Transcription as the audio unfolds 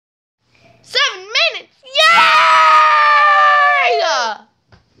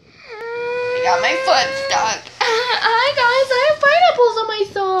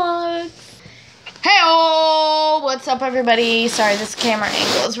up, everybody? Sorry, this camera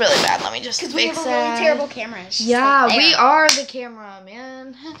angle is really bad. Let me just fix it. Because we have a really terrible camera. Yeah, like we are the camera,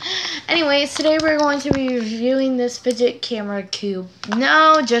 man. Anyways, today we're going to be reviewing this fidget camera cube.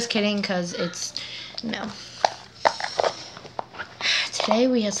 No, just kidding, because it's... No. Today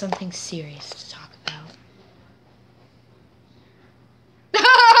we have something serious to talk about.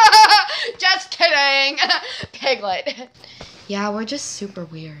 Just kidding! Piglet. Yeah, we're just super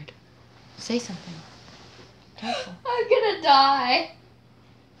weird. Say something. Careful. I'm gonna die.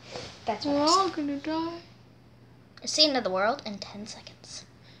 That's what we're all gonna die. It's the end of the world in 10 seconds.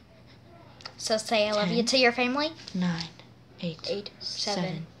 So say I love you to your family. 9, 8,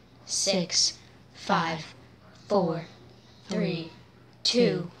 7, 6, 5, 4, 3,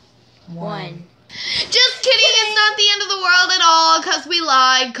 2, 1. Just kidding, it's not the end of the world at all, because we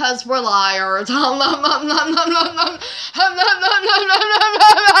lied, because we're liars.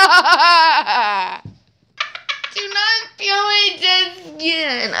 Do not feel my dead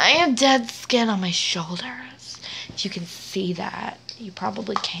skin. I have dead skin on my shoulders. If you can see that, you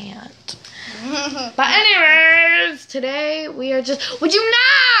probably can't. But anyways, today we are just... Would you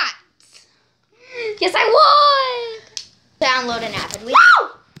not? Yes, I would. Download an app and we...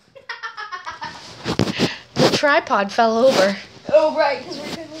 The tripod fell over. Oh, right, because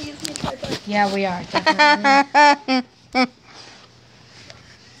we're going to use the tripod. Yeah, we are, definitely.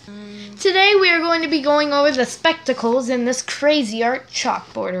 Today we are going to be going over the spectacles in this crazy art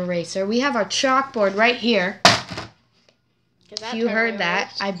chalkboard eraser. We have our chalkboard right here. If you heard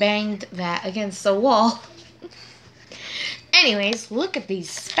that, I banged that against the wall. Anyways, look at these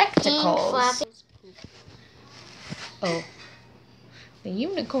spectacles. Oh. The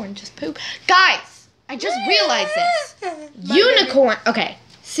unicorn just pooped. Guys, I just realized this. Unicorn. Okay.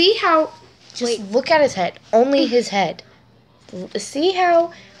 See how... Just look at his head. Only his head. See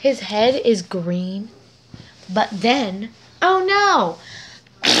how his head is green? But then... Oh, no.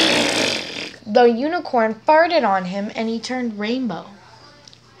 The unicorn farted on him and he turned rainbow.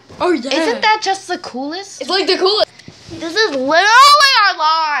 Oh, yeah. Isn't that just the coolest? It's like the coolest. This is literally our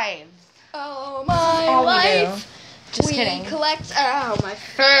lives. Oh, my life. Just kidding. Collect... Oh, my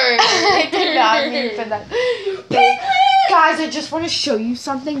fur. I did not mean for that. Guys, I just want to show you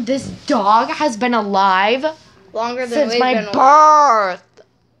something. This dog has been alive longer than since we've my been birth.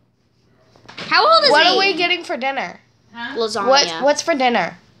 How old is he? What are we getting for dinner? Huh? Lasagna. What's for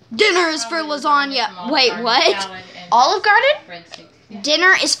dinner? Dinner is for lasagna. Wait, what? Olive Garden? Yeah.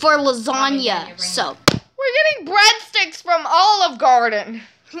 Dinner is for lasagna. So we're getting breadsticks from Olive Garden.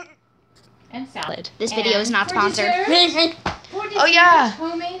 And salad. This video is not sponsored. Oh yeah.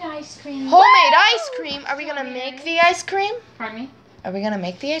 Homemade ice cream. Homemade ice cream. Are we gonna make the ice cream? Pardon me? Are we gonna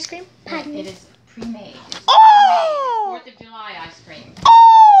make the ice cream? It is pre-made. Oh! 4th of July ice cream.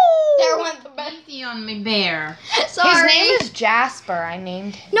 Oh! There went the best. Easy on me, bear. Sorry. His name is Jasper. I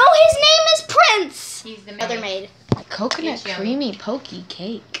named him. No, his name is Prince. He's the Other maid. Coconut It's yummy. creamy pokey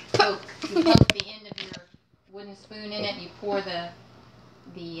cake. Poke. You poke the end of your wooden spoon in it. You pour the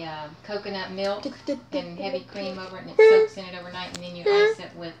coconut milk and heavy cream over it, and it soaks in it overnight, and then you ice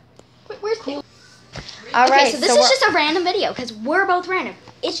it with... Where's the... All right, Okay, so this is just a random video because we're both random.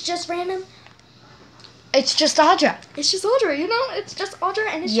 It's just random. It's just Audra. It's just Audra, you know? It's just Audra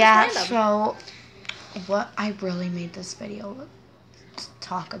and it's Yeah, just random. so what I really made this video to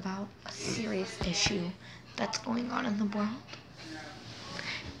talk about a serious issue that's going on in the world.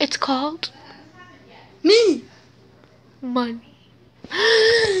 It's called Me. money.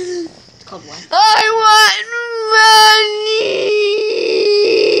 It's called what? I want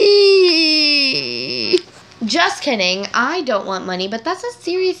money! Just kidding. I don't want money, but that's a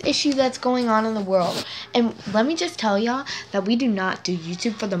serious issue that's going on in the world. And let me just tell y'all that we do not do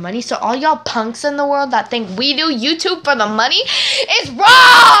YouTube for the money. So all y'all punks in the world that think we do YouTube for the money is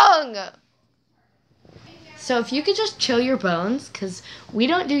wrong! So if you could just chill your bones, because we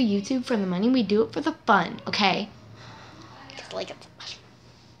don't do YouTube for the money. We do it for the fun, okay? It's like it's...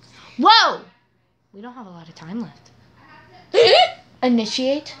 Whoa! We don't have a lot of time left.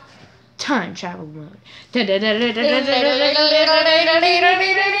 Initiate time travel mode.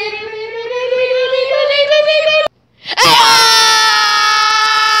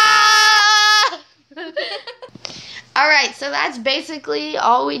 Alright, so that's basically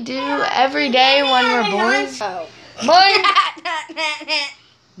all we do every day when we're born.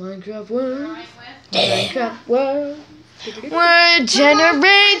 Minecraft world. Minecraft world. We're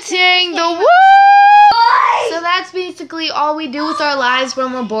generating the world! So that's basically all we do with our lives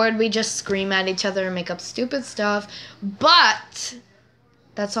when we're bored. We just scream at each other and make up stupid stuff. But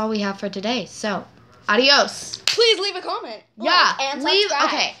that's all we have for today. So, adios. Please leave a comment. Yeah, and leave. subscribe.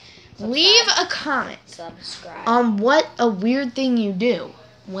 Okay, Leave a comment Subscribe. on what a weird thing you do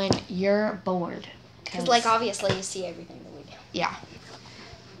when you're bored. Because, like, obviously you see everything that we do. Yeah.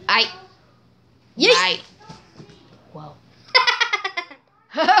 Yeet. Bye.